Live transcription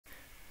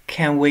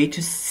Can't wait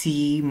to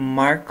see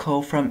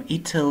Marco from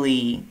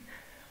Italy.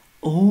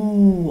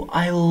 Oh,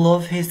 I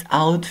love his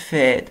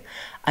outfit.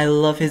 I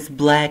love his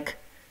black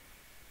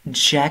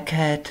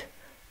jacket.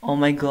 Oh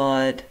my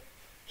god.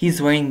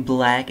 He's wearing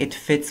black. It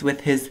fits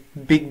with his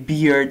big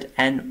beard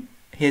and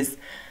his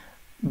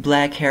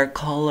black hair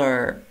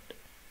color.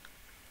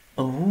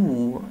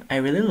 Oh, I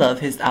really love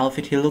his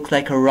outfit. He looks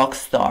like a rock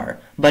star.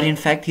 But in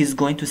fact, he's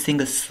going to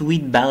sing a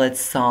sweet ballad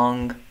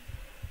song.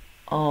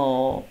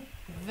 Oh,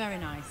 Very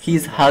nice.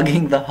 he's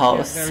hugging the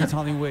house. Very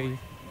Italian way.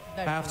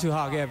 I have to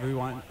hug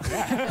everyone.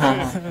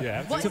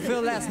 To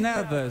feel less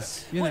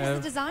nervous, you What is know.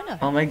 the designer?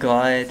 Oh my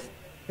god.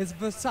 It's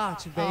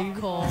Versace, baby.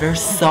 Cool.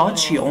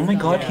 Versace. Oh my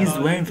god, he's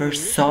wearing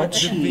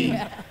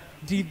Versace.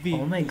 DV.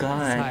 Oh my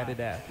god. Inside of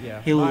that,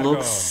 yeah. He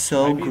looks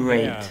so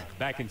great.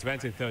 Back in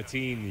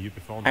 2013, you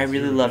performed. I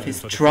really love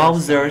his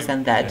trousers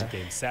and that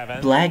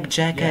black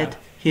jacket,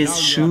 his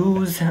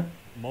shoes.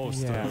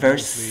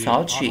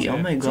 Versace, oh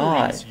my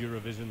god.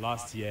 Eurovision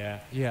last year.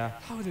 Yeah.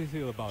 How do you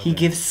feel about He that?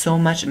 gives so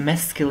much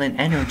masculine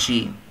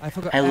energy.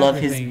 forgot I love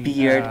his everything,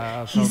 beard.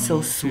 He's so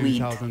from sweet.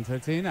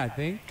 2013, I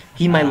think.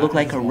 He might look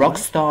like a rock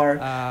star,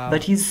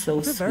 but he's so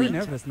I'm very sweet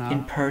nervous now.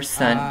 in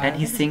person, and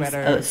he It's sings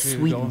better a to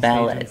sweet go on stage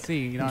ballad, and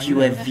sing, you know, Due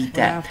we have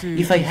Vite. to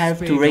If I have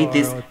to speak rate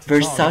this or to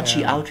Versace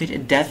talk,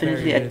 outfit,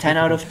 definitely a very 10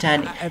 out of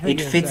 10. I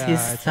think It fits his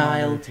it's an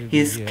style, honor to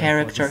his be,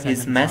 character, for the his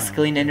second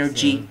masculine time.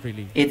 energy.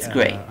 Really, It's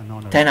great. an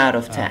honor, 10 out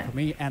of for 10.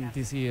 me, and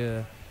this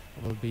year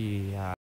will be